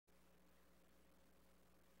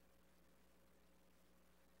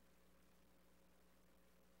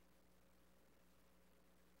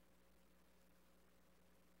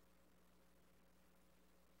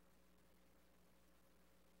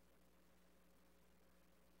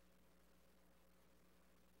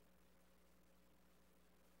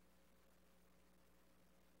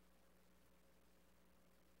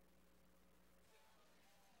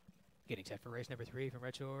Getting set for race number 3 from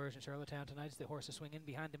Redshores in Charlottetown tonight as the horses swing in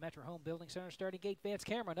behind the Metro Home Building Center starting gate. Vance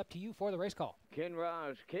Cameron, up to you for the race call.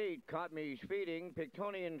 Kinross Kate caught me speeding.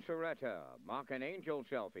 Pictonian Soretta. Mock an Angel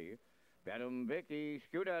Selfie. Bedham Vicky.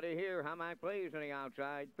 Scoot out of here. Hamac Blaze on the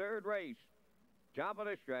outside. Third race. Top of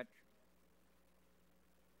the stretch.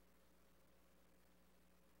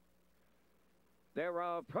 They're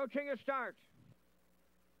approaching a start.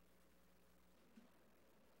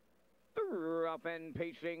 Up and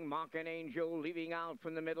pacing, Mock an Angel, leaving out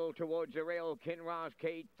from the middle towards the rail. Kinross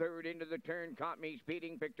Kate, third into the turn, caught me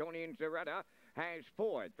speeding. Pictonian Soretta has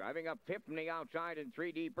fourth, driving up fifth from the outside and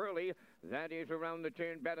 3 deep early. That is around the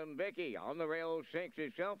turn, Bedham Vicky. On the rail, 6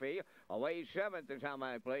 is Selfie. Away seventh is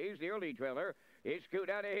Hamac Blaze. The early trailer is Scoot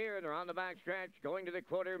out of here. They're on the back stretch, going to the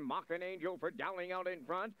quarter. Mock an Angel for Dowling out in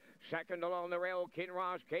front. Second along the rail,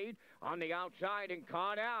 Kinross Kate on the outside and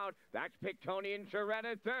caught out. That's Pictonian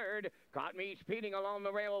Soretta third. Caught me speeding along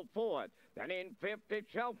the rail fourth. Then in fifth,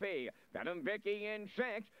 it's Selfie. Bedham Vicky in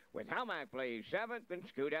sixth with Hamac Blaze seventh and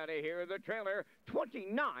Scoot out of here the trailer.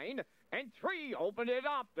 29 and 3 opened it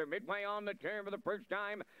up. They're midway on the turn for the first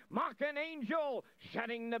time. Mock an Angel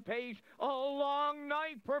setting the pace. A long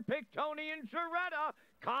night for Pictonian Soretta.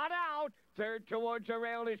 Caught out. Third towards the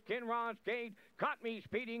rail is Kinross Kate. Caught me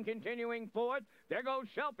speeding, continuing fourth. There goes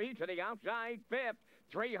Selfie to the outside fifth.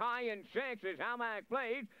 3 high and 6 is Hamac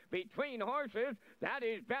Blaze. Between horses, that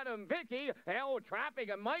is Bedham Vicky.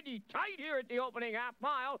 Traffic a mighty tight here at the opening half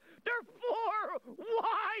mile. They're 4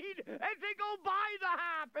 wide as they go by the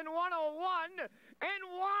half in 101 and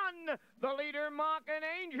 1. The leader, Mock an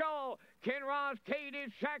Angel. Kinross Kate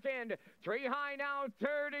is second. 3 high now.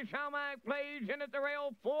 Third is Hamac Blaze. In at the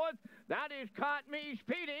rail fourth. That is Caught Me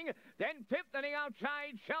Speeding. Then fifth on the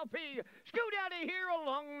outside, Selfie. Scoot out of here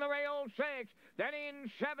along the rail 6. Then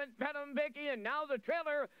in seventh, Bedham Vicky. And now the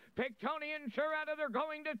trailer, Pictonian Soretta. They're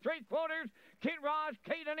going to 3/4. Kinross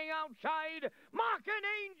Kate on the outside. Mock an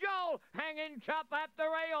Angel hanging top at the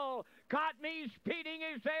rail. Caught Me Speeding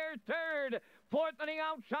is there third. Fourth on the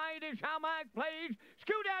outside is Hamac Blaze.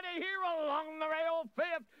 Scoot out of here along the rail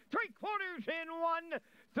fifth. 3/4 in 1.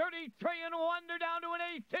 33 and 1. They're down to an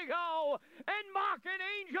 8th to go. And Mock an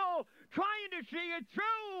Angel trying to see it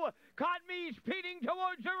through. Caught Me Speeding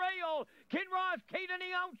towards the rail. Kinross Kate on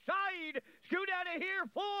the outside. Scoot out of here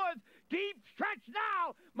fourth. Deep stretch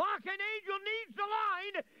now. Mock an Angel needs the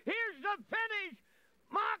line. Here's the finish.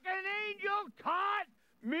 Mock an Angel caught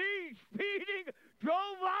me speeding.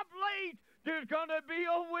 Drove up late. There's going to be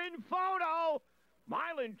a win photo.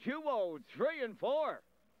 Mile and 2:03 and 4.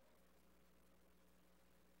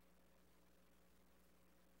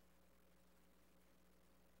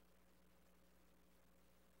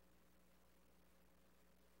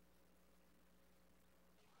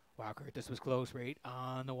 Wow, Kurt, this was close, right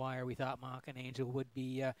on the wire. We thought Mock an Angel would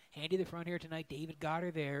be handy to the front here tonight. David got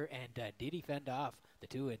her there, and did he fend off the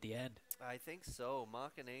two at the end? I think so.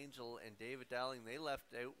 Mock an Angel and David Dowling, they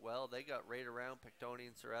left out well. They got right around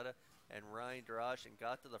Pictonian Soretta and Ryan Darash and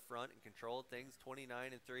got to the front and controlled things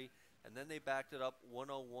 29 and 3. And then they backed it up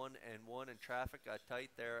 101 and 1, and traffic got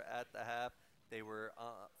tight there at the half. They were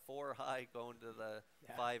 4 high going to the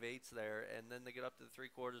 5/8 there, and then they get up to the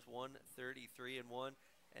 3/4, 133 and 1.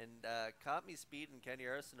 And Caught Me Speed and Kenny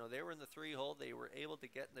Arsenault, they were in the 3-hole. They were able to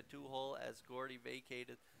get in the 2-hole as Gordy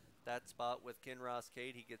vacated that spot with Kinross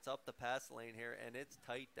Kate. He gets up the pass lane here, and it's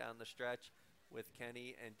tight down the stretch with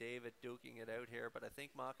Kenny and David duking it out here. But I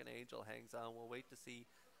think Mock an Angel hangs on. We'll wait to see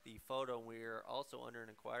the photo. We're also under an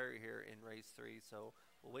inquiry here in race 3, so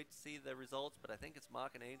we'll wait to see the results. But I think it's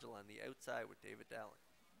Mock an Angel on the outside with David Dowling.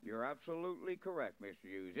 You're absolutely correct, Mr.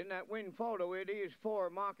 Hughes. In that win photo, it is for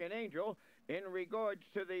Mock an Angel. In regards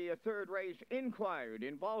to the third race inquired,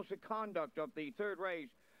 involves the conduct of the third race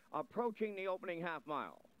approaching the opening half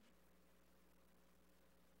mile.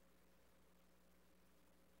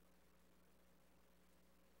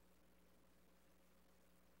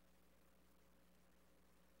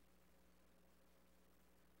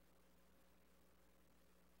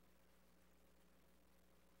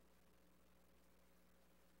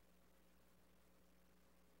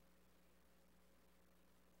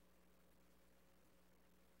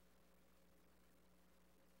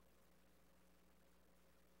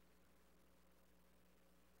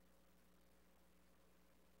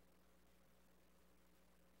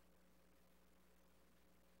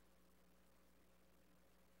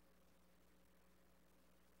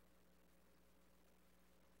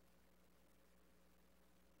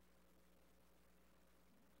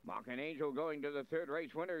 Mock an Angel going to the third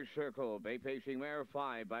race winner's circle. Bay pacing mare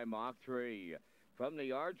 5 by Mach 3. From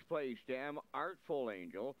the Arch Place Dam, Artful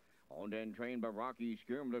Angel. Owned and trained by Rocky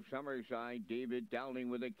Skirm of Summerside. David Dowling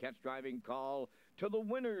with a catch driving call to the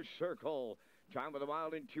winner's circle. Time with a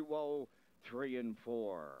mile in 2:03 and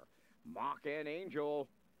 4. Mock and Angel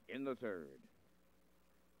in the third.